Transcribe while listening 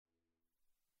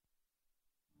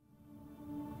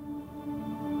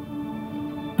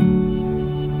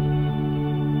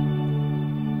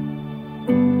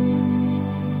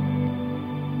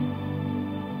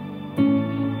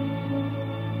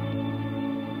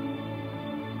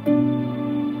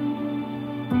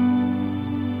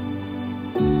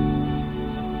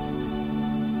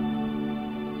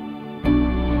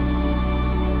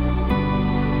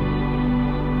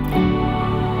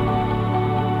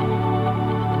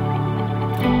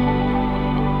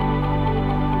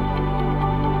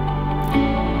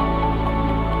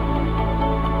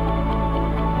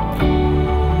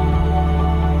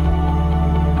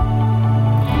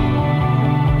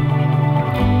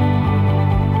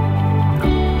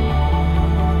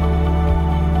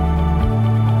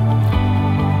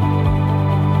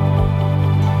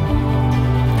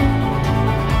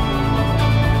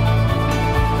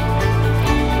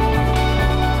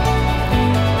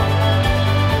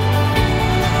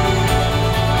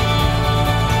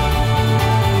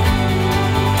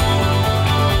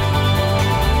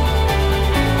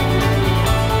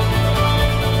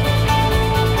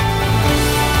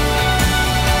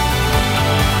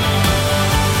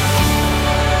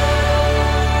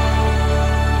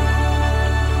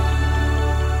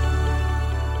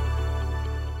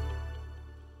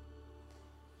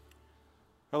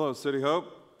Hello, CityHope.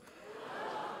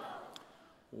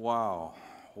 Wow,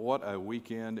 what a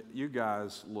weekend. You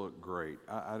guys look great.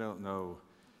 I don't know.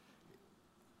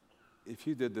 If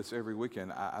you did this every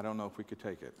weekend, I don't know if we could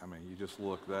take it. I mean, you just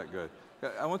look that good.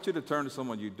 I want you to turn to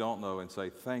someone you don't know and say,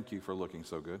 thank you for looking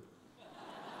so good.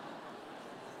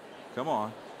 Come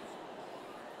on.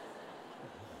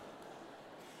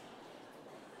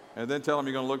 And then tell them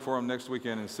you're going to look for them next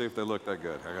weekend and see if they look that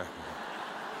good. Okay?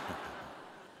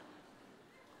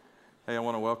 Hey, I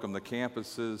want to welcome the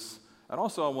campuses. And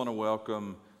also I want to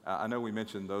welcome, I know we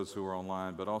mentioned those who are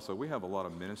online, but also we have a lot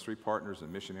of ministry partners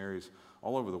and missionaries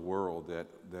all over the world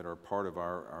that are part of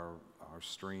our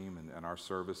stream and our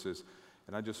services.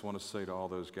 And I just want to say to all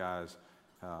those guys,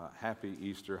 happy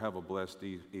Easter. Have a blessed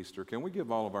Easter. Can we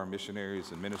give all of our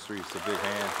missionaries and ministries a big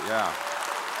hand? Yeah.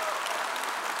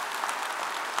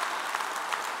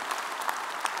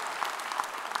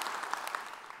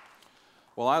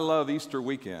 Well, I love Easter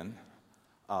weekend.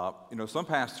 Some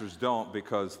pastors don't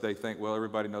because they think, well,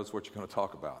 everybody knows what you're going to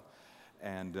talk about.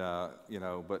 And,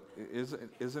 but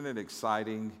isn't it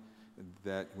exciting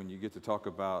that when you get to talk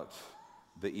about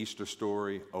the Easter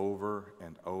story over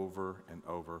and over and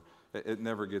over, it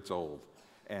never gets old.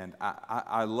 And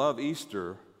I love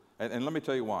Easter, and let me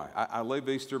tell you why. I love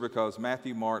Easter because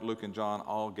Matthew, Mark, Luke, and John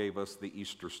all gave us the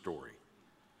Easter story.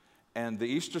 And the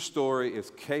Easter story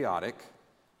is chaotic,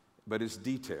 but it's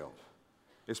detailed.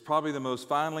 It's probably the most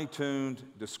finely tuned,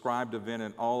 described event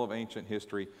in all of ancient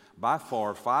history, by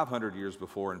far 500 years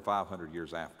before and 500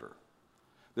 years after.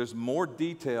 There's more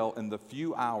detail in the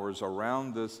few hours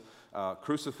around this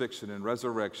crucifixion and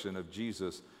resurrection of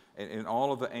Jesus in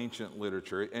all of the ancient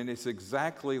literature, and it's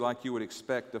exactly like you would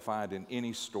expect to find in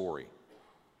any story.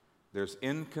 There's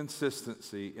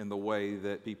inconsistency in the way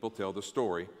that people tell the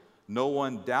story. No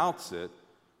one doubts it,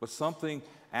 but something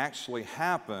actually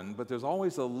happened, but there's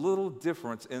always a little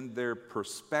difference in their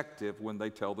perspective when they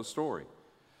tell the story.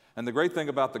 And the great thing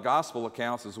about the gospel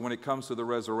accounts is when it comes to the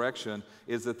resurrection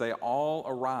is that they all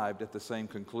arrived at the same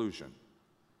conclusion.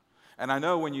 And I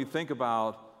know when you think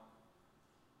about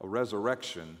a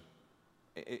resurrection,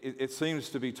 it seems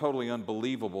to be totally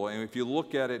unbelievable. And if you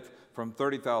look at it from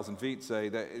 30,000 feet, say,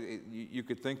 that you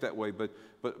could think that way, but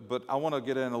I want to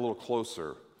get in a little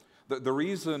closer. The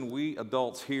reason we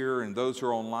adults here and those who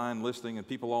are online listening and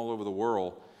people all over the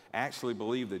world actually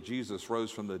believe that Jesus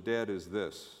rose from the dead is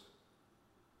this.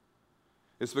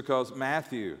 It's because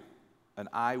Matthew, an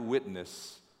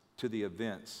eyewitness to the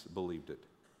events, believed it.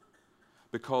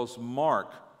 Because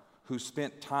Mark, who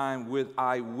spent time with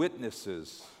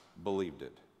eyewitnesses, believed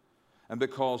it. And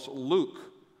because Luke,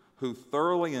 who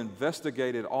thoroughly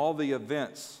investigated all the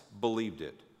events, believed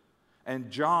it. And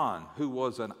John, who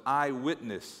was an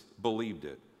eyewitness, believed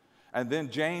it. And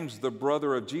then James, the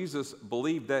brother of Jesus,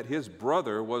 believed that his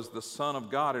brother was the Son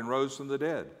of God and rose from the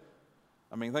dead.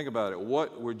 I mean, think about it.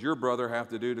 What would your brother have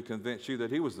to do to convince you that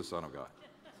he was the Son of God?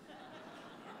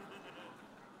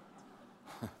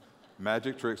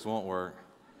 Magic tricks won't work.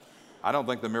 I don't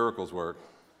think the miracles work.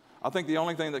 I think the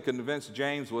only thing that convinced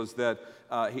James was that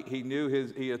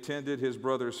he attended his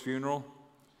brother's funeral,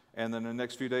 and then the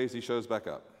next few days he shows back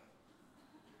up.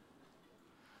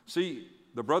 See,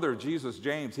 the brother of Jesus,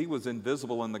 James, he was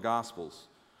invisible in the Gospels.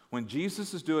 When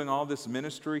Jesus is doing all this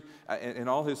ministry and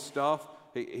all his stuff,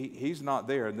 he's not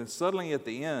there. And then suddenly at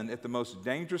the end, at the most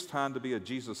dangerous time to be a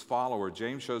Jesus follower,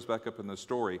 James shows back up in the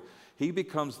story. He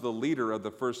becomes the leader of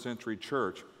the first century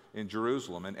church in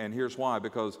Jerusalem. And here's why,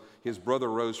 because his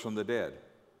brother rose from the dead.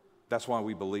 That's why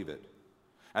we believe it.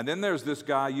 And then there's this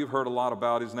guy you've heard a lot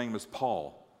about. His name is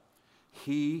Paul.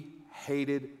 He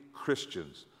hated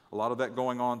Christians. A lot of that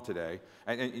going on today.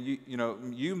 And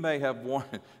you may have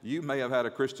had a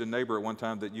Christian neighbor at one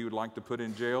time that you would like to put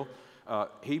in jail.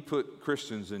 He put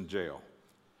Christians in jail.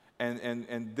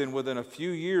 And then within a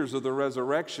few years of the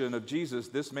resurrection of Jesus,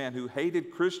 this man who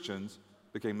hated Christians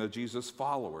became a Jesus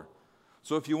follower.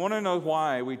 So if you want to know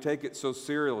why we take it so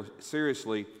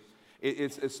seriously,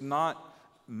 it's not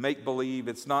make-believe.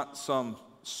 It's not some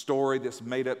story that's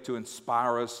made up to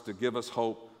inspire us, to give us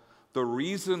hope. The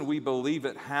reason we believe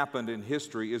it happened in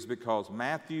history is because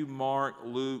Matthew, Mark,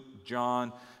 Luke,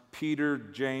 John, Peter,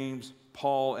 James,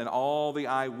 Paul, and all the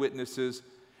eyewitnesses,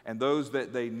 and those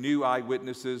that they knew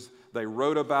eyewitnesses, they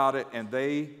wrote about it, and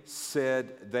they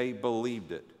said they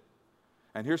believed it.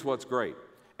 And here's what's great.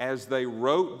 As they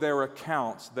wrote their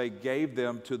accounts, they gave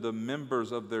them to the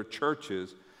members of their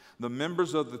churches. the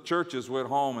members of the churches went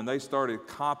home and they started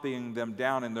copying them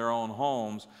down in their own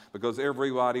homes because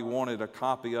everybody wanted a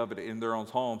copy of it in their own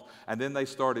homes. And then they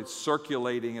started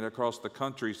circulating it across the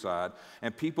countryside.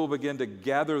 And people began to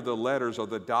gather the letters or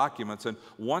the documents. And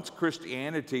once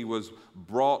Christianity was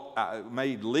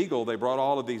made legal, they brought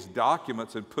all of these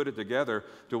documents and put it together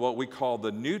to what we call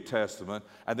the New Testament.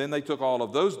 And then they took all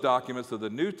of those documents of the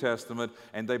New Testament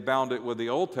and they bound it with the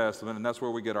Old Testament, and that's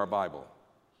where we get our Bible.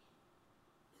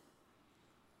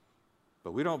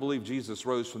 But we don't believe Jesus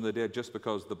rose from the dead just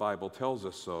because the Bible tells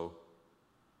us so.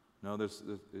 No,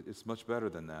 it's much better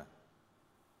than that.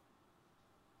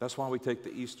 That's why we take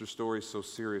the Easter story so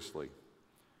seriously.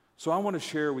 So I want to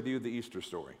share with you the Easter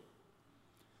story.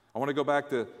 I want to go back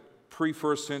to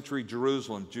pre-first century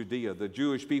Jerusalem, Judea. The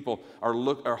Jewish people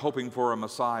are hoping for a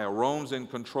Messiah. Rome's in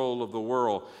control of the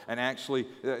world, and actually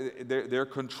they're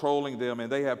controlling them,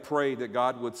 and they have prayed that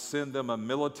God would send them a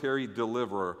military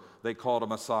deliverer they called a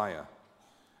Messiah.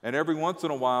 And every once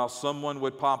in a while, someone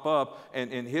would pop up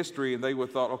in history, and they would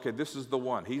thought, okay, this is the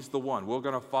one. He's the one. We're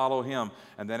going to follow him.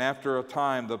 And then after a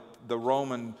time, the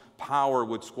Roman power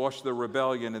would squash the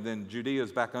rebellion, and then Judea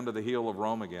is back under the heel of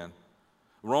Rome again.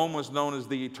 Rome was known as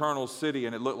the eternal city,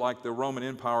 and it looked like the Roman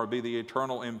Empire would be the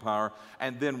eternal empire.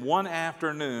 And then one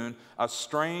afternoon, a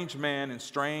strange man in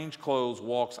strange clothes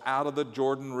walks out of the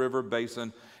Jordan River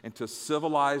basin into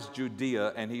civilized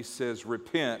Judea, and he says,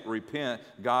 repent, repent,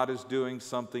 God is doing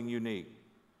something unique.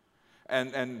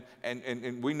 And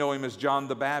we know him as John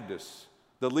the Baptist.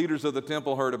 The leaders of the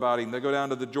temple heard about him. They go down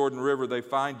to the Jordan River, they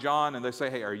find John, and they say,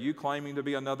 hey, are you claiming to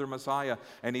be another Messiah?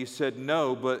 And he said,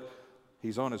 no, but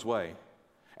he's on his way.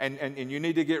 And you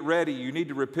need to get ready. You need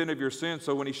to repent of your sins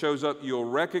so when he shows up, you'll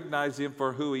recognize him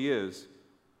for who he is.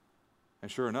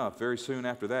 And sure enough, very soon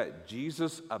after that,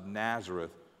 Jesus of Nazareth,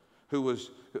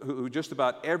 who just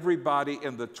about everybody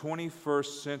in the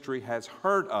 21st century has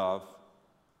heard of,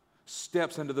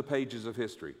 steps into the pages of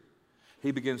history. He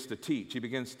begins to teach. He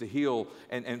begins to heal,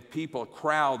 and people,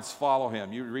 crowds follow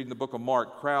him. You read in the book of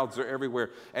Mark, crowds are everywhere,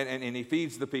 and he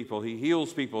feeds the people. He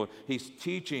heals people. He's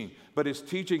teaching, but his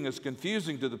teaching is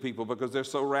confusing to the people because they're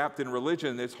so wrapped in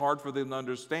religion, it's hard for them to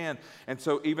understand. And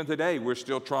so even today, we're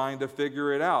still trying to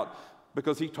figure it out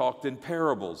because he talked in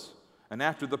parables. And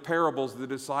after the parables, the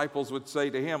disciples would say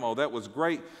to him, oh, that was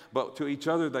great, but to each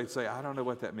other, they'd say, I don't know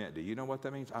what that meant. Do you know what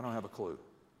that means? I don't have a clue.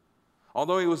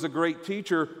 Although he was a great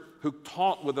teacher who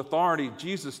taught with authority,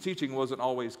 Jesus' teaching wasn't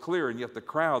always clear, and yet the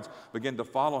crowds began to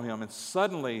follow him, and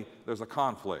suddenly there's a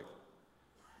conflict.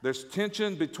 There's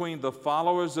tension between the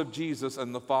followers of Jesus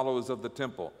and the followers of the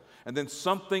temple. And then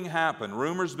something happened.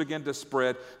 Rumors began to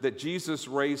spread that Jesus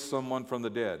raised someone from the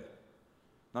dead.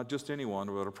 Not just anyone,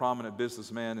 but a prominent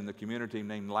businessman in the community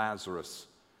named Lazarus.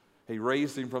 He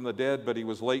raised him from the dead, but he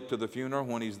was late to the funeral.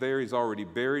 When he's there, he's already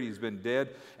buried. He's been dead.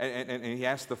 And he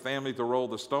asked the family to roll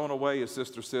the stone away. His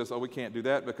sister says, oh, we can't do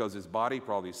that because his body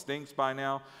probably stinks by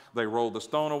now. They roll the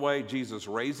stone away. Jesus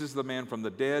raises the man from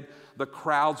the dead. The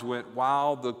crowds went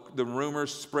wild. The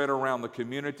rumors spread around the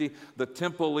community. The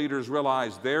temple leaders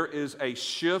realized there is a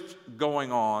shift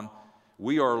going on.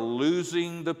 We are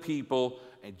losing the people,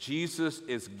 and Jesus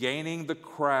is gaining the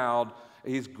crowd.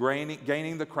 He's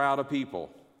gaining the crowd of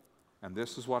people. And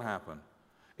this is what happened.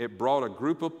 It brought a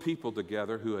group of people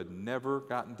together who had never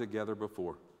gotten together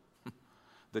before.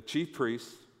 The chief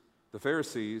priests, the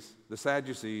Pharisees, the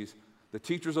Sadducees, the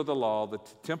teachers of the law, the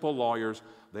temple lawyers,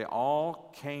 they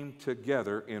all came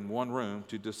together in one room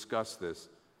to discuss this.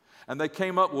 And they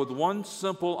came up with one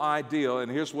simple idea,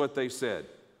 and here's what they said.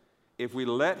 If we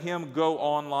let him go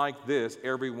on like this,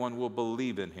 everyone will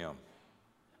believe in him.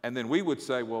 And then we would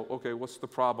say, well, okay, what's the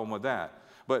problem with that?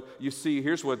 But you see,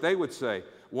 here's what they would say.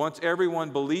 Once everyone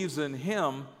believes in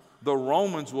him, the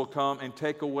Romans will come and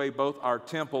take away both our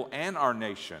temple and our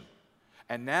nation.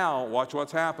 And now, watch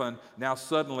what's happened. Now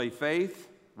suddenly faith,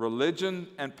 religion,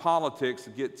 and politics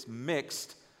gets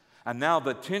mixed. And now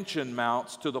the tension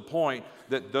mounts to the point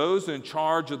that those in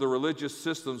charge of the religious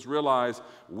systems realize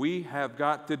we have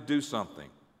got to do something.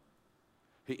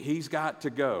 He's got to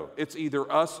go. It's either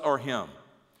us or him.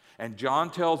 And John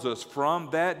tells us from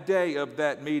that day of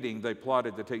that meeting, they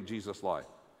plotted to take Jesus' life.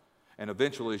 And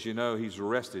eventually, as you know, he's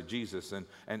arrested, Jesus.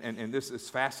 And this is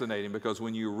fascinating because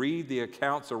when you read the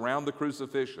accounts around the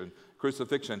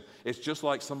crucifixion, it's just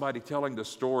like somebody telling the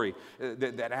story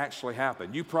that actually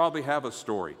happened. You probably have a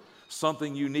story.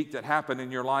 something unique that happened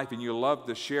in your life, and you love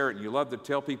to share it, and you love to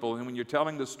tell people. And when you're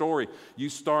telling the story, you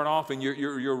start off and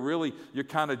you're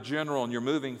kind of general, and you're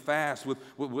moving fast with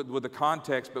the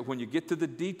context. But when you get to the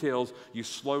details, you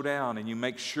slow down and you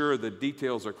make sure the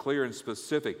details are clear and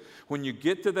specific. When you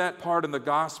get to that part in the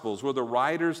Gospels where the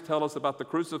writers tell us about the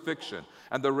crucifixion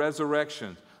and the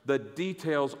resurrection, the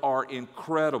details are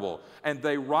incredible, and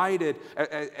they write it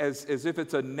as if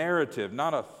it's a narrative,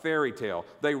 not a fairy tale.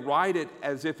 They write it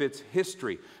as if it's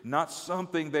history, not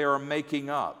something they are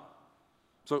making up.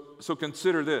 So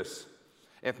consider this.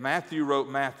 If Matthew wrote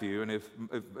Matthew, and if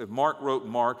Mark wrote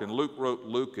Mark, and Luke wrote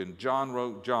Luke, and John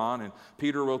wrote John, and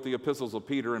Peter wrote the epistles of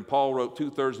Peter, and Paul wrote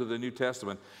 2/3 of the New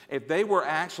Testament, if they were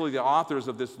actually the authors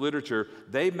of this literature,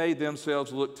 they made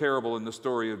themselves look terrible in the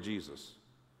story of Jesus.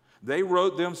 They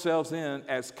wrote themselves in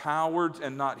as cowards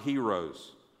and not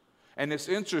heroes. And it's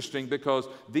interesting because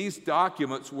these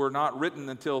documents were not written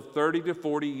until 30 to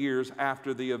 40 years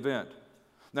after the event.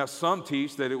 Now, some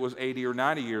teach that it was 80 or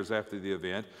 90 years after the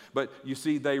event, but you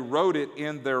see, they wrote it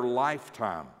in their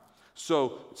lifetime.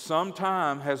 So some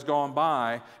time has gone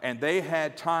by, and they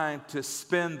had time to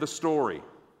spin the story.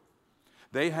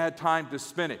 They had time to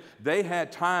spin it. They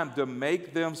had time to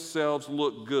make themselves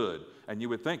look good. And you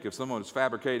would think if someone was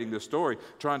fabricating this story,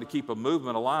 trying to keep a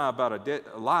movement alive about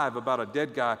a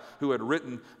dead guy who had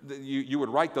written, you would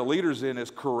write the leaders in as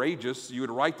courageous. You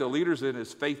would write the leaders in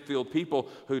as faith-filled people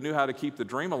who knew how to keep the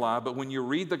dream alive. But when you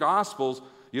read the Gospels,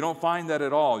 you don't find that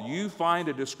at all. You find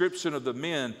a description of the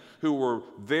men who were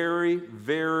very,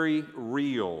 very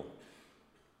real.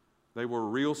 They were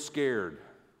real scared,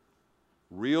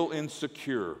 real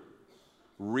insecure,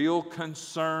 real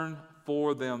concern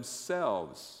for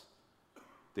themselves.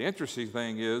 The interesting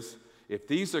thing is, if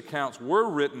these accounts were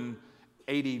written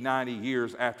 80, 90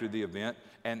 years after the event,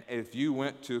 and if you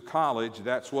went to college,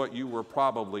 that's what you were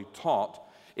probably taught.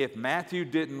 If Matthew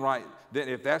didn't write, then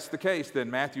if that's the case,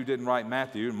 then Matthew didn't write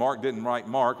Matthew, and Mark didn't write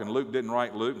Mark, and Luke didn't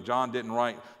write Luke, and John didn't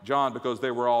write John because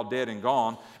they were all dead and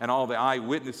gone, and all the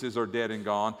eyewitnesses are dead and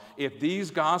gone. If these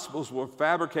Gospels were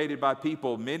fabricated by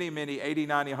people many, 80,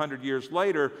 90, 100 years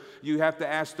later, you have to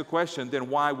ask the question, then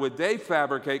why would they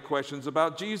fabricate questions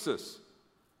about Jesus?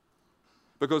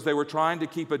 Because they were trying to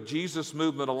keep a Jesus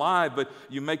movement alive, but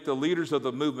you make the leaders of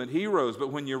the movement heroes.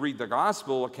 But when you read the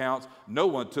gospel accounts, no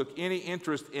one took any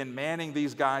interest in manning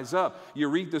these guys up. You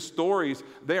read the stories,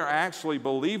 they're actually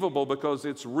believable because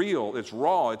it's real, it's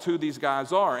raw, it's who these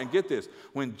guys are. And get this,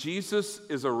 when Jesus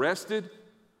is arrested,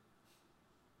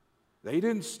 they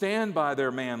didn't stand by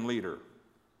their man leader.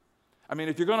 I mean,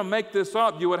 if you're going to make this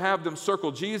up, you would have them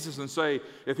circle Jesus and say,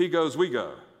 if he goes, we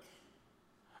go.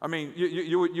 I mean,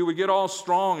 you would get all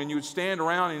strong and you would stand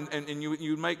around and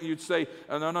you'd say,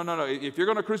 no. If you're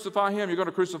going to crucify him, you're going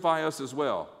to crucify us as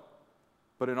well.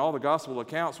 But in all the gospel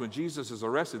accounts, when Jesus is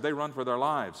arrested, they run for their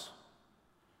lives.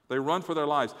 They run for their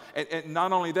lives. And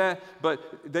not only that, but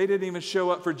they didn't even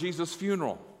show up for Jesus'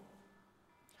 funeral.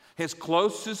 His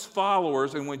closest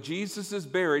followers, and when Jesus is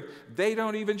buried, they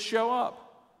don't even show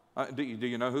up. Do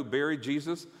you know who buried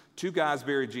Jesus? 2 guys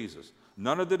buried Jesus.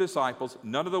 None of the disciples,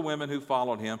 none of the women who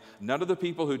followed him, none of the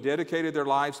people who dedicated their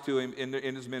lives to him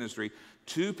in his ministry.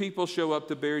 2 people show up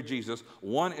to bury Jesus.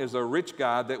 One is a rich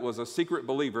guy that was a secret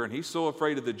believer, and he's so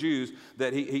afraid of the Jews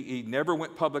that he never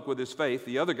went public with his faith.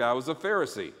 The other guy was a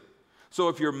Pharisee. So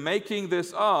if you're making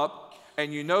this up,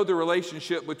 and you know the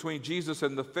relationship between Jesus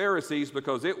and the Pharisees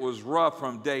because it was rough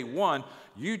from day one,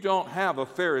 you don't have a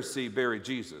Pharisee bury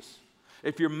Jesus.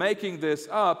 If you're making this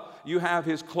up, you have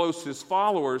his closest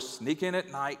followers sneak in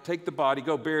at night, take the body,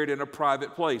 go bury it in a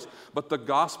private place. But the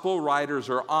gospel writers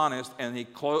are honest, and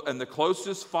the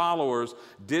closest followers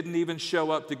didn't even show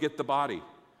up to get the body.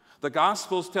 The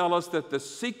Gospels tell us that the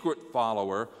secret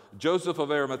follower, Joseph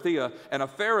of Arimathea, and a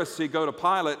Pharisee go to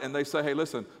Pilate and they say, hey,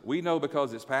 listen, we know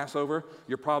because it's Passover,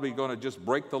 you're probably going to just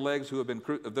break the legs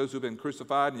of those who have been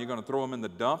crucified and you're going to throw them in the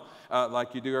dump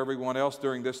like you do everyone else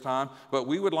during this time. But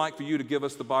we would like for you to give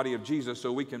us the body of Jesus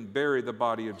so we can bury the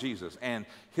body of Jesus. And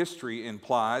history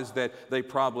implies that they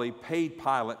probably paid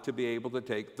Pilate to be able to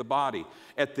take the body.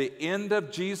 At the end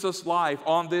of Jesus' life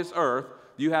on this earth,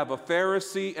 you have a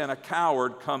Pharisee and a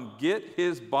coward come get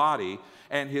his body,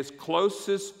 and his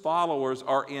closest followers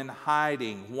are in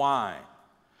hiding. Why?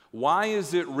 Why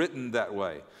is it written that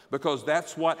way? Because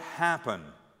that's what happened.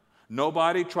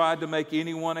 Nobody tried to make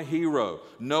anyone a hero.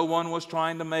 No one was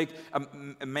trying to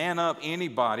man up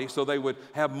anybody so they would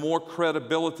have more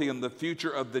credibility in the future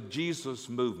of the Jesus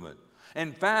movement.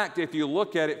 In fact, if you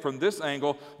look at it from this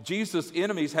angle, Jesus'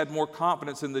 enemies had more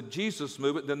confidence in the Jesus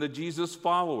movement than the Jesus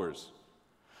followers.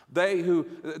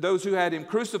 Those who had him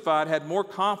crucified had more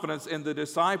confidence in the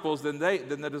disciples than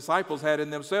the disciples had in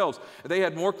themselves. They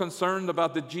had more concern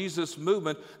about the Jesus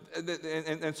movement.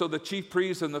 And so the chief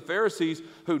priests and the Pharisees,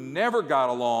 who never got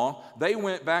along, they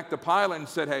went back to Pilate and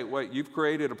said, hey, wait, you've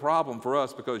created a problem for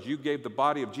us because you gave the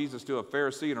body of Jesus to a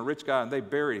Pharisee and a rich guy, and they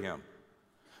buried him.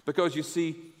 Because you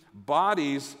see,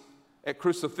 bodies at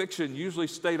crucifixion usually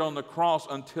stayed on the cross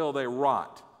until they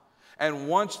rot. And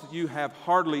once you have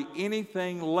hardly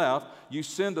anything left, you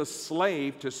send a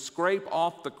slave to scrape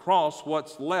off the cross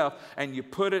what's left, and you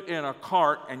put it in a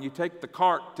cart, and you take the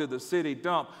cart to the city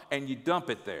dump, and you dump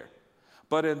it there.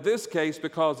 But in this case,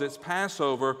 because it's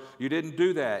Passover, you didn't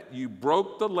do that. You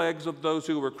broke the legs of those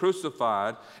who were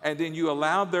crucified, and then you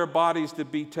allowed their bodies to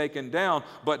be taken down.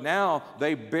 But now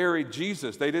they buried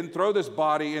Jesus. They didn't throw this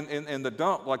body in the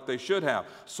dump like they should have.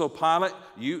 So Pilate,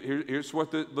 here's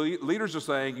what the leaders are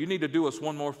saying. You need to do us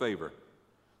one more favor,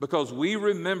 because we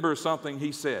remember something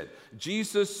he said.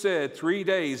 Jesus said, 3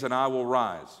 days and I will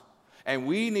rise. And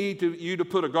we need you to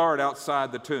put a guard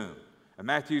outside the tomb. In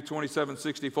Matthew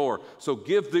 27:64, so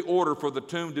give the order for the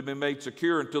tomb to be made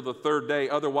secure until the third day.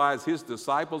 Otherwise, his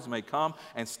disciples may come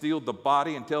and steal the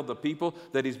body and tell the people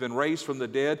that he's been raised from the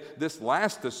dead. This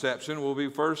last deception will be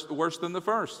worse than the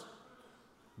first.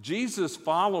 Jesus'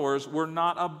 followers were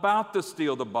not about to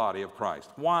steal the body of Christ.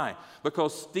 Why?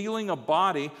 Because stealing a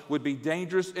body would be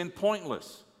dangerous and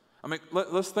pointless. I mean,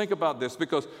 let's think about this,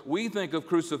 because we think of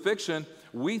crucifixion,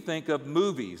 we think of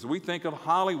movies, we think of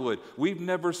Hollywood. We've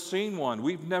never seen one.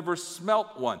 We've never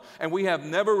smelt one. And we have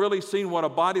never really seen what a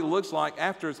body looks like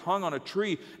after it's hung on a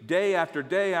tree day after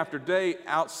day after day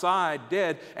outside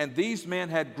dead. And these men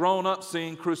had grown up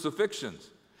seeing crucifixions.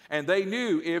 And they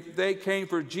knew if they came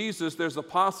for Jesus, there's a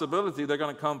possibility they're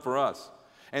going to come for us.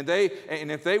 And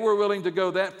if they were willing to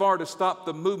go that far to stop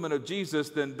the movement of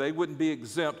Jesus, then they wouldn't be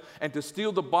exempt. And to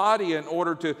steal the body in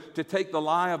order to take the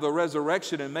lie of the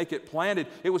resurrection and make it planted,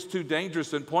 it was too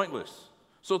dangerous and pointless.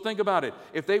 So think about it.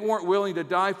 If they weren't willing to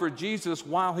die for Jesus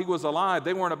while he was alive,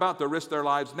 they weren't about to risk their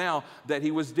lives now that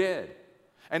he was dead.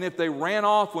 And if they ran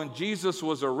off when Jesus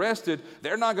was arrested,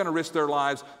 they're not going to risk their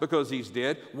lives because he's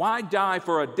dead. Why die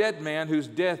for a dead man whose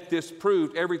death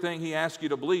disproved everything he asked you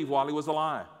to believe while he was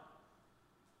alive?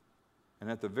 And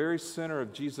at the very center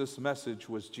of Jesus' message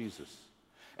was Jesus.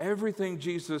 Everything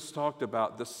Jesus talked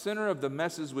about, the center of the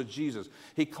message was Jesus.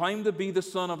 He claimed to be the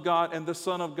Son of God, and the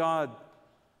sons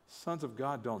of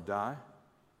God don't die.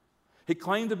 He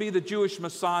claimed to be the Jewish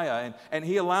Messiah, and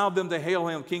he allowed them to hail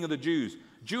him King of the Jews.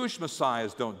 Jewish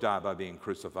Messiahs don't die by being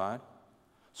crucified.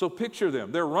 So picture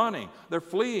them. They're running. They're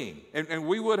fleeing. And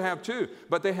we would have too.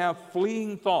 But they have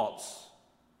fleeing thoughts.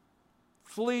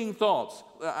 Fleeing thoughts.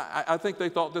 I think they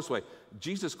thought this way.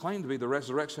 Jesus claimed to be the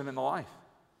resurrection and the life.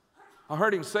 I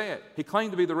heard him say it. He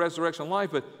claimed to be the resurrection and life,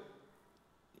 but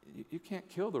you can't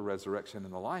kill the resurrection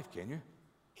and the life, can you?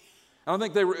 I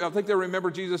think they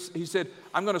remember Jesus. He said,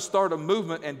 I'm going to start a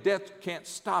movement and death can't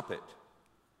stop it.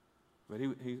 But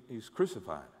he's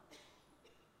crucified.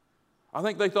 I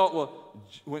think they thought, well,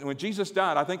 when Jesus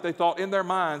died, I think they thought in their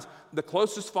minds, the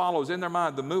closest followers in their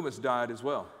mind, the movement's died as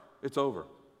well. It's over.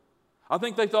 I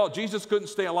think they thought Jesus couldn't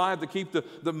stay alive to keep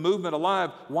the movement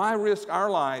alive. Why risk our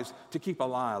lives to keep a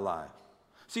lie alive?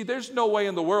 See, there's no way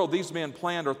in the world these men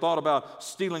planned or thought about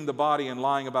stealing the body and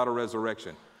lying about a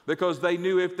resurrection. Because they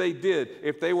knew if they did,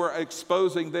 if they were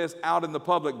exposing this out in the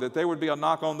public, that there would be a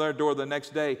knock on their door the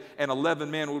next day and 11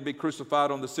 men would be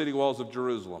crucified on the city walls of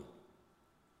Jerusalem.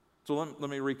 So let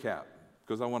me recap,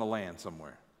 because I want to land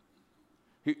somewhere.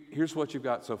 Here's what you've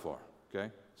got so far,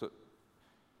 okay? So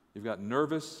you've got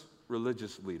nervous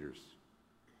religious leaders.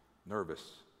 Nervous.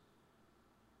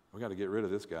 We got to get rid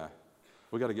of this guy.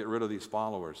 We got to get rid of these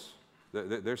followers.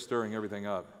 They're stirring everything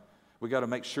up. We got to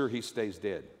make sure he stays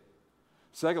dead.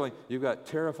 Secondly, you've got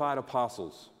terrified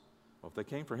apostles. Well, if they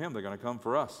came for him, they're going to come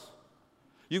for us.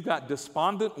 You've got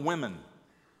despondent women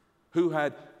who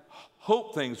had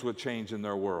hoped things would change in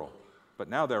their world, but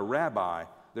now their rabbi,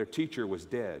 their teacher, was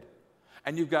dead.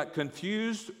 And you've got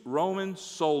confused Roman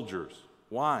soldiers.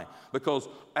 Why? Because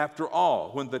after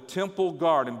all, when the temple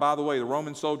guard, and by the way, the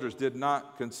Roman soldiers did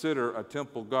not consider a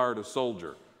temple guard a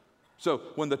soldier. So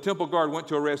when the temple guard went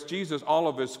to arrest Jesus, all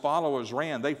of his followers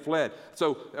ran. They fled.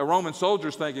 So a Roman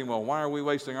soldier's thinking, well, why are we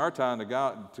wasting our time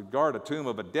to guard a tomb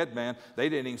of a dead man? They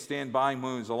didn't even stand by him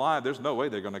when he was alive. There's no way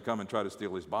they're going to come and try to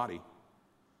steal his body.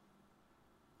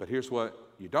 But here's what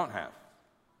you don't have.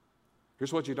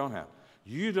 Here's what you don't have.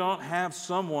 You don't have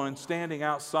someone standing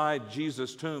outside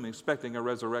Jesus' tomb expecting a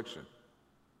resurrection.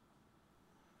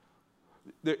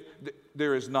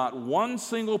 There is not one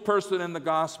single person in the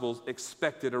Gospels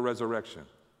expected a resurrection.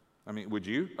 I mean, would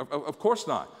you? Of course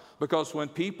not. Because when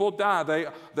people die,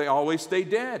 they always stay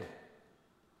dead.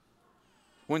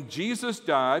 When Jesus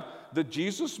died, the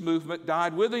Jesus movement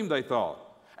died with him, they thought.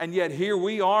 And yet here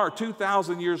we are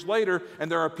 2,000 years later,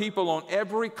 and there are people on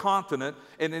every continent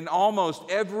and in almost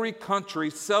every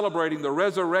country celebrating the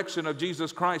resurrection of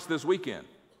Jesus Christ this weekend.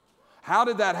 How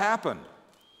did that happen?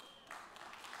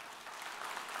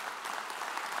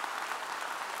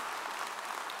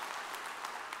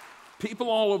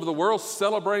 People all over the world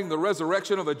celebrating the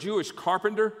resurrection of a Jewish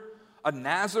carpenter, a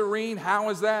Nazarene. How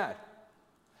is that?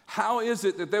 How is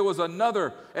it that there was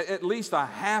another, at least a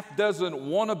half dozen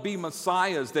wannabe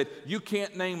messiahs that you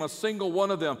can't name a single one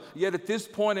of them, yet at this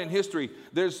point in history,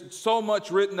 there's so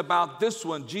much written about this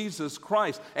one, Jesus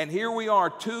Christ, and here we are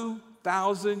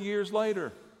 2,000 years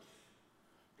later.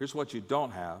 Here's what you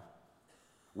don't have.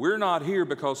 We're not here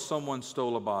because someone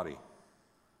stole a body.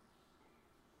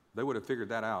 They would have figured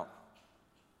that out.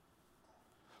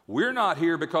 We're not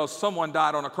here because someone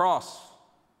died on a cross.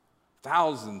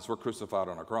 Thousands were crucified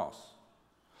on a cross.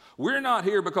 We're not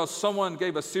here because someone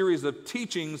gave a series of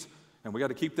teachings, and we got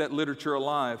to keep that literature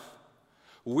alive.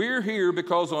 We're here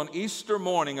because on Easter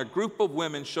morning, a group of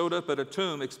women showed up at a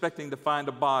tomb expecting to find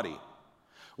a body.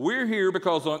 We're here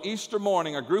because on Easter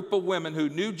morning, a group of women who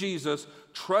knew Jesus,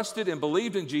 trusted and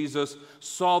believed in Jesus,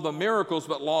 saw the miracles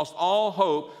but lost all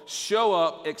hope, show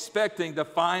up expecting to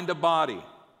find a body.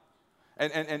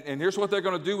 And here's what they're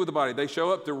going to do with the body. They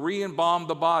show up to re-embalm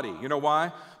the body. You know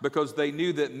why? Because they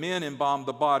knew that men embalmed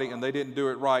the body and they didn't do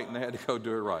it right and they had to go do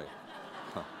it right.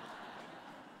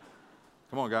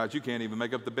 Come on, guys, you can't even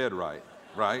make up the bed right,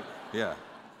 right? Yeah.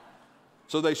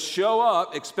 So they show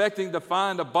up expecting to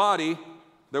find a body.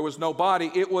 There was no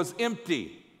body. It was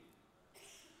empty.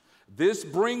 This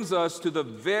brings us to the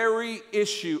very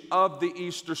issue of the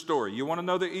Easter story. You want to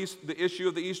know the issue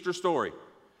of the Easter story?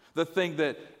 The thing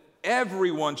that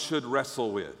everyone should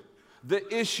wrestle with. The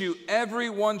issue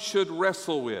everyone should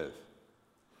wrestle with.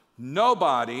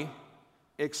 Nobody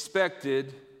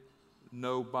expected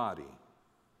nobody.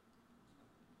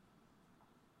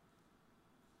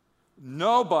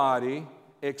 Nobody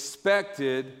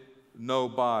expected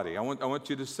nobody. I want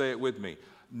you to say it with me.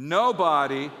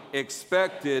 Nobody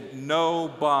expected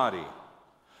nobody.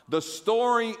 The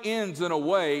story ends in a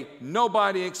way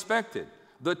nobody expected.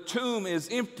 The tomb is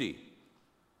empty.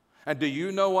 And do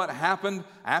you know what happened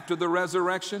after the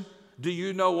resurrection? Do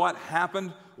you know what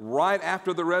happened right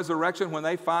after the resurrection when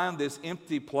they found this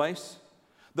empty place?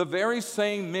 The very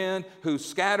same men who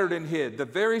scattered and hid, the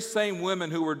very same women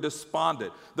who were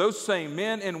despondent, those same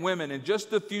men and women in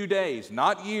just a few days,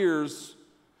 not years,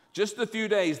 just a few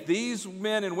days, these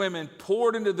men and women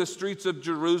poured into the streets of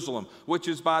Jerusalem, which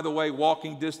is, by the way,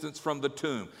 walking distance from the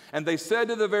tomb. And they said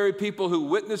to the very people who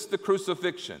witnessed the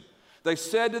crucifixion, they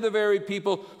said to the very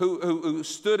people who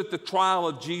stood at the trial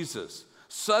of Jesus,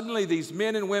 suddenly these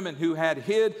men and women who had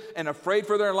hid and afraid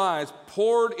for their lives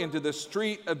poured into the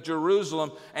street of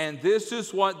Jerusalem, and this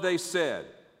is what they said.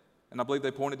 And I believe they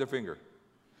pointed their finger.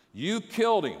 You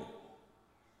killed him.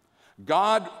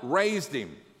 God raised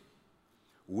him.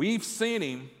 We've seen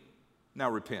him. Now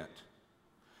repent.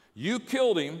 You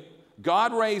killed him.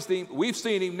 God raised him. We've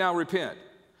seen him. Now repent.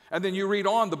 And then you read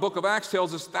on, the book of Acts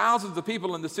tells us thousands of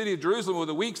people in the city of Jerusalem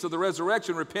within the weeks of the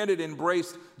resurrection repented and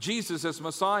embraced Jesus as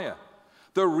Messiah.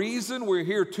 The reason we're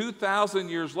here 2,000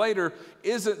 years later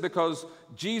isn't because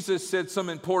Jesus said some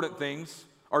important things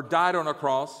or died on a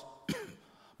cross,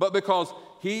 but because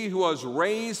he was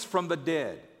raised from the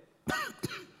dead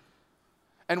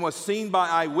and was seen by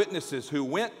eyewitnesses who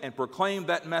went and proclaimed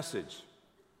that message.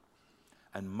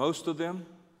 And most of them,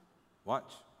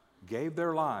 watch, gave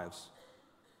their lives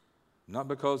not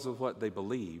because of what they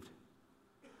believed.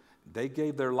 They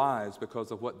gave their lives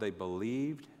because of what they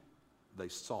believed they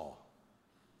saw.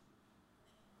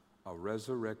 A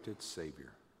resurrected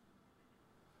Savior.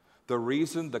 The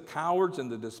reason the cowards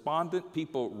and the despondent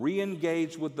people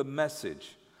re-engaged with the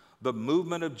message, the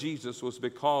movement of Jesus, was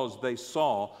because they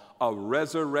saw a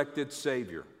resurrected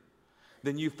Savior.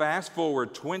 Then you fast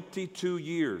forward 22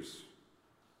 years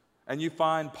and you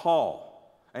find Paul.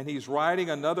 And he's writing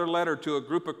another letter to a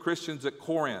group of Christians at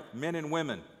Corinth, men and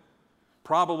women,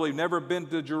 probably never been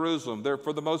to Jerusalem. They're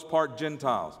for the most part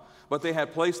Gentiles. But they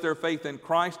had placed their faith in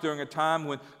Christ during a time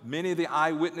when many of the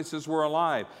eyewitnesses were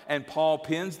alive. And Paul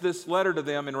pens this letter to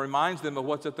them and reminds them of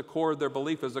what's at the core of their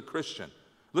belief as a Christian.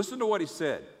 Listen to what he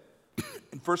said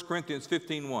in 1 Corinthians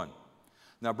 15:1.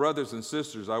 Now, brothers and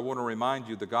sisters, I want to remind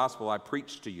you the gospel I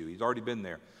preached to you. He's already been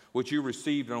there, which you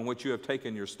received and on which you have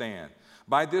taken your stand.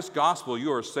 By this gospel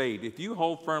you are saved, if you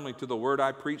hold firmly to the word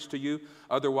I preached to you,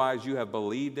 otherwise you have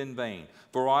believed in vain.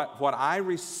 For what I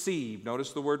received,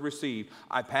 notice the word received,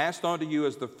 I passed on to you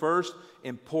as the first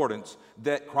importance,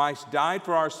 that Christ died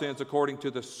for our sins according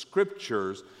to the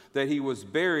Scriptures, that he was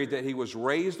buried, that he was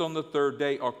raised on the third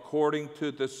day according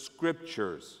to the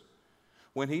Scriptures.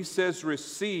 When he says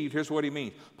received, here's what he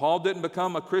means. Paul didn't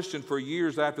become a Christian for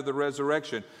years after the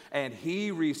resurrection, and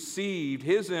he received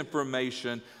his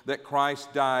information that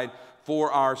Christ died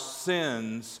for our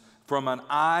sins from an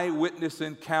eyewitness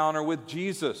encounter with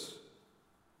Jesus.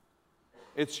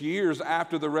 It's years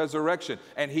after the resurrection,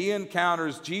 and he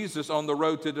encounters Jesus on the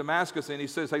road to Damascus, and he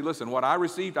says, hey, listen, what I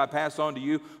received, I pass on to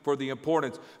you for the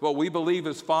importance. What we believe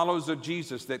as followers of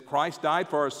Jesus, that Christ died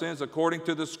for our sins according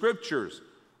to the Scriptures.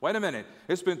 Wait a minute,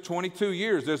 it's been 22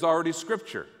 years, there's already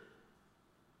Scripture.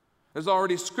 There's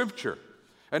already Scripture.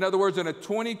 In other words, in a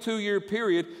 22-year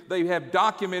period, they have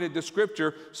documented the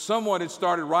Scripture. Someone had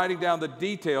started writing down the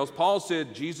details. Paul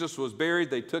said Jesus was buried,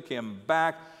 they took him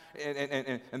back,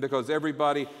 and because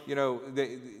everybody, you know,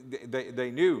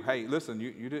 they knew, hey, listen,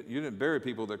 you didn't bury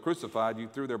people that crucified, you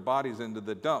threw their bodies into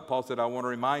the dump. Paul said, I want to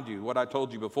remind you what I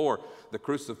told you before, the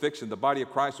crucifixion, the body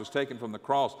of Christ was taken from the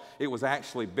cross. It was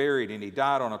actually buried, and he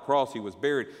died on a cross. He was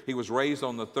buried. He was raised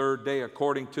on the third day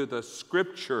according to the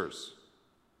Scriptures.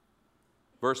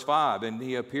 Verse 5, and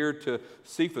he appeared to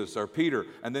Cephas, or Peter,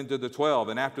 and then to the 12.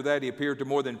 And after that, he appeared to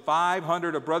more than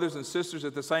 500 of brothers and sisters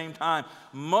at the same time,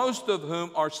 most of whom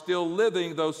are still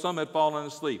living, though some had fallen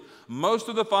asleep. Most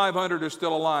of the 500 are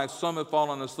still alive. Some have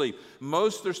fallen asleep.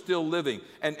 Most are still living.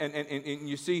 And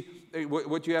you see,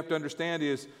 what you have to understand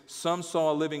is some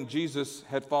saw a living Jesus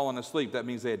had fallen asleep. That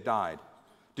means they had died.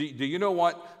 Do you know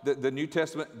what the New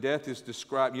Testament death is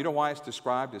described? You know why it's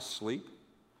described as sleep?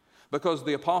 Because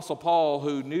the Apostle Paul,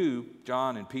 who knew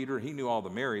John and Peter, he knew all the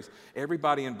Marys,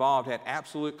 everybody involved had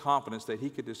absolute confidence that he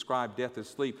could describe death as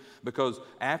sleep, because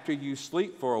after you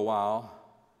sleep for a while,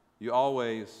 you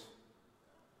always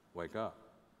wake up.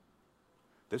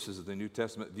 This is the New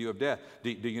Testament view of death. Do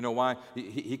you know why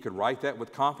he could write that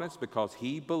with confidence? Because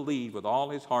he believed with all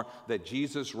his heart that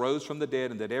Jesus rose from the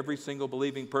dead and that every single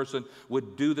believing person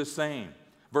would do the same.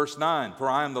 Verse 9, for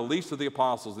I am the least of the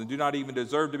apostles and do not even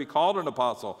deserve to be called an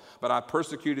apostle, but I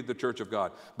persecuted the church of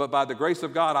God. But by the grace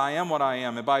of God I am what I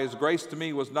am, and by his grace to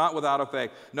me was not without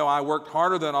effect. No, I worked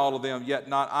harder than all of them, yet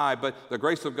not I, but the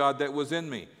grace of God that was in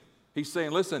me. He's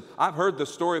saying, listen, I've heard the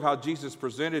story of how Jesus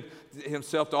presented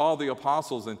himself to all the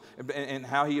apostles and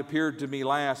how he appeared to me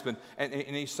last. And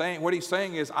he's saying, what he's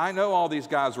saying is, I know all these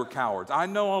guys were cowards. I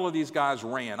know all of these guys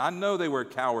ran. I know they were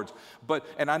cowards.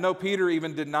 And I know Peter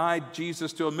even denied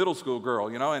Jesus to a middle school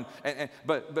girl, you know,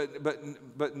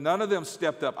 but none of them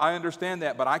stepped up. I understand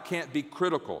that, but I can't be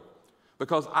critical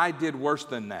because I did worse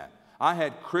than that. I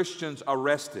had Christians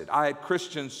arrested. I had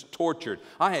Christians tortured.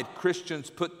 I had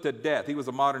Christians put to death. He was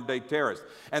a modern-day terrorist.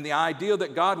 And the idea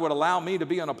that God would allow me to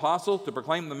be an apostle, to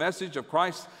proclaim the message of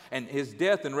Christ and his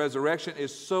death and resurrection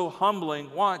is so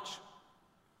humbling, watch,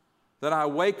 that I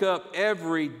wake up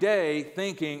every day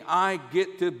thinking I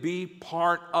get to be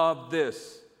part of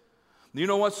this. You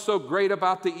know what's so great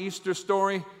about the Easter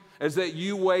story? Is that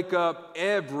you wake up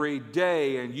every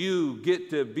day and you get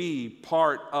to be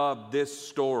part of this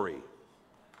story.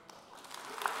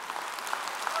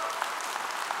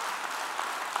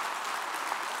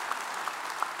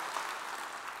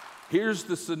 Here's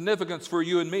the significance for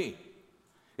you and me.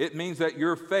 It means that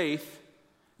your faith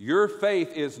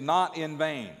is not in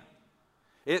vain.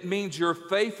 It means your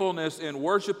faithfulness in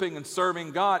worshiping and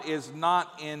serving God is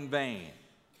not in vain.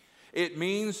 It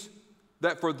means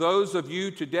that for those of you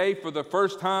today, for the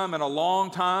first time in a long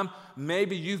time,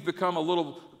 maybe you've become a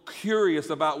little curious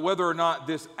about whether or not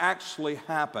this actually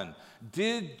happened.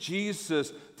 Did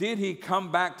he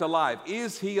come back to life?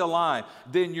 Is he alive?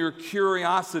 Then your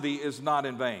curiosity is not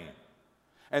in vain.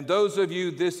 And those of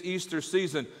you this Easter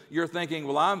season, you're thinking,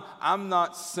 well, I'm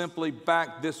not simply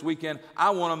back this weekend.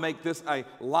 I want to make this a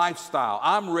lifestyle.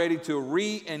 I'm ready to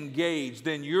re-engage.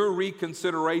 Then your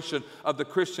reconsideration of the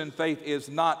Christian faith is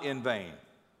not in vain.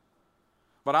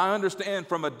 But I understand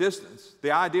from a distance,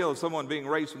 the idea of someone being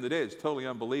raised from the dead is totally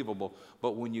unbelievable.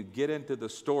 But when you get into the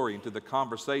story, into the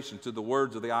conversation, to the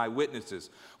words of the eyewitnesses,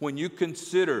 when you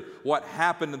consider what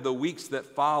happened in the weeks that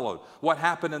followed, what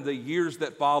happened in the years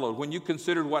that followed, when you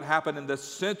consider what happened in the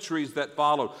centuries that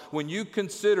followed, when you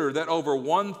consider that over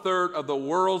 1/3 of the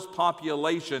world's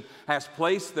population has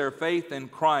placed their faith in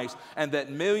Christ, and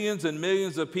that millions and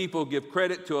millions of people give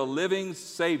credit to a living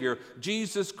Savior,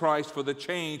 Jesus Christ, for the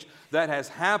change that has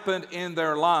happened in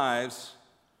their lives,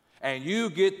 and you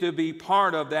get to be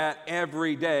part of that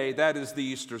every day. That is the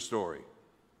Easter story.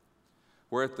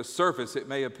 Where at the surface it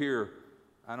may appear,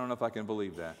 I don't know if I can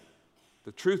believe that.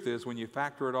 The truth is, when you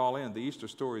factor it all in, the Easter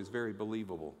story is very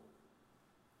believable.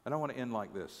 And I want to end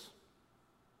like this.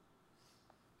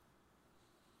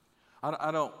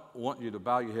 I don't want you to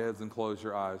bow your heads and close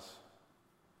your eyes.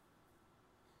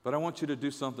 But I want you to do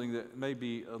something that may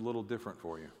be a little different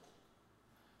for you.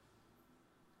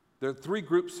 There are 3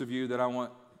 groups of you that I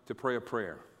want to pray a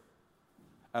prayer.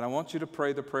 And I want you to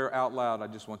pray the prayer out loud. I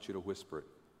just want you to whisper it.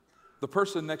 The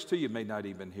person next to you may not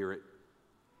even hear it,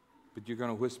 but you're going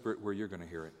to whisper it where you're going to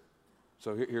hear it.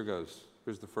 So here goes.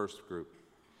 Here's the first group.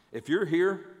 If you're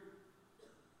here,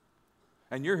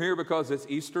 and you're here because it's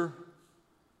Easter,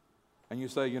 and you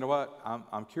say, you know what,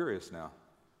 I'm curious now.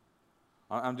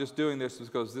 I'm just doing this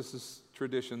because this is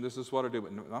tradition, this is what I do,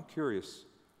 but I'm curious.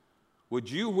 Would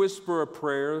you whisper a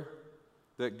prayer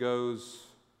that goes,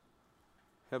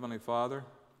 Heavenly Father,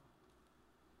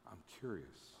 I'm curious.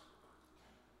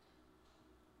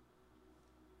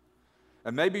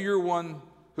 And maybe you're one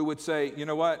who would say, you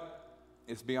know what,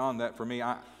 it's beyond that for me.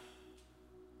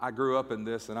 I grew up in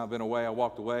this, and I've been away, I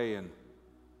walked away, and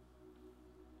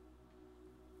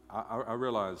I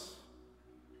realize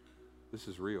this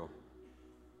is real.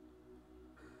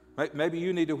 Maybe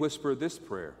you need to whisper this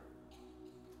prayer.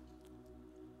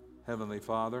 Heavenly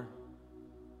Father,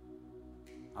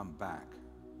 I'm back.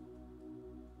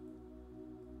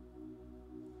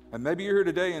 And maybe you're here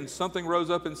today and something rose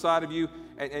up inside of you,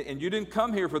 and you didn't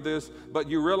come here for this, but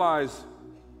you realize,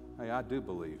 hey, I do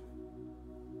believe.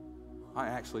 I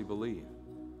actually believe.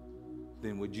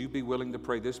 Then would you be willing to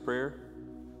pray this prayer?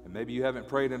 And maybe you haven't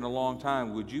prayed in a long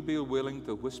time. Would you be willing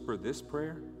to whisper this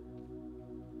prayer?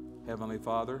 Heavenly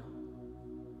Father,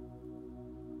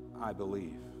 I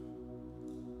believe.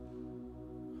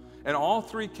 In all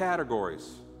 3 categories,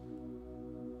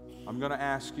 I'm going to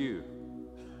ask you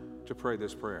to pray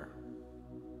this prayer.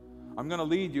 I'm going to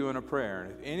lead you in a prayer.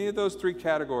 And if any of those 3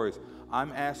 categories,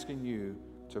 I'm asking you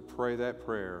to pray that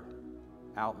prayer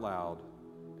out loud,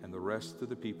 and the rest of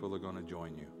the people are going to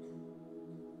join you.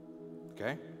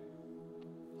 Okay?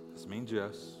 This means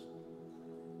yes.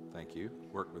 Thank you.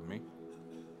 Work with me.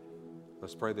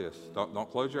 Let's pray this.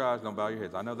 Don't close your eyes. Don't bow your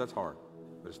heads. I know that's hard,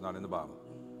 but it's not in the Bible.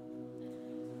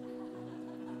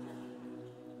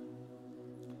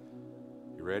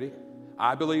 You ready?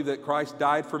 I believe that Christ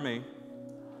died for me.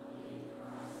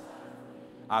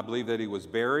 I believe that he was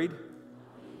buried.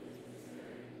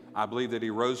 I believe that he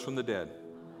rose from the dead.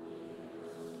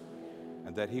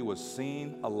 And that he was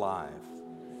seen alive.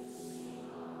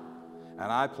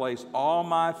 And I place all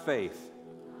my faith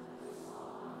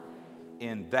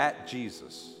in that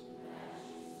Jesus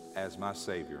as my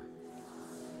Savior.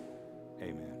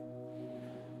 Amen.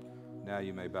 Now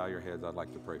you may bow your heads. I'd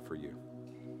like to pray for you.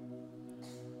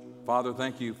 Father,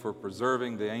 thank you for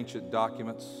preserving the ancient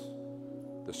documents,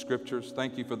 the scriptures.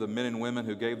 Thank you for the men and women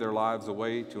who gave their lives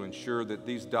away to ensure that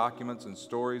these documents and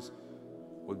stories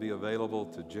would be available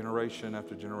to generation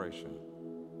after generation.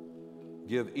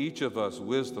 Give each of us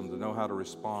wisdom to know how to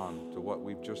respond to what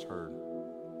we've just heard.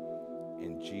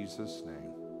 In Jesus'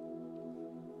 name,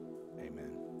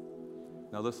 amen.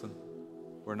 Now listen,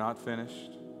 we're not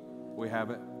finished. We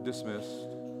haven't dismissed.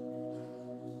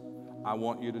 I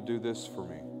want you to do this for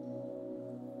me.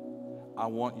 I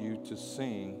want you to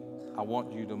sing. I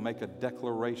want you to make a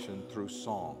declaration through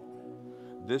song.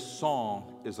 This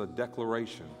song is a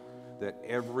declaration that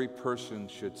every person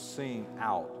should sing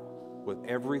out with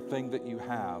everything that you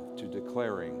have to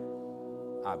declaring,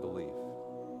 I believe.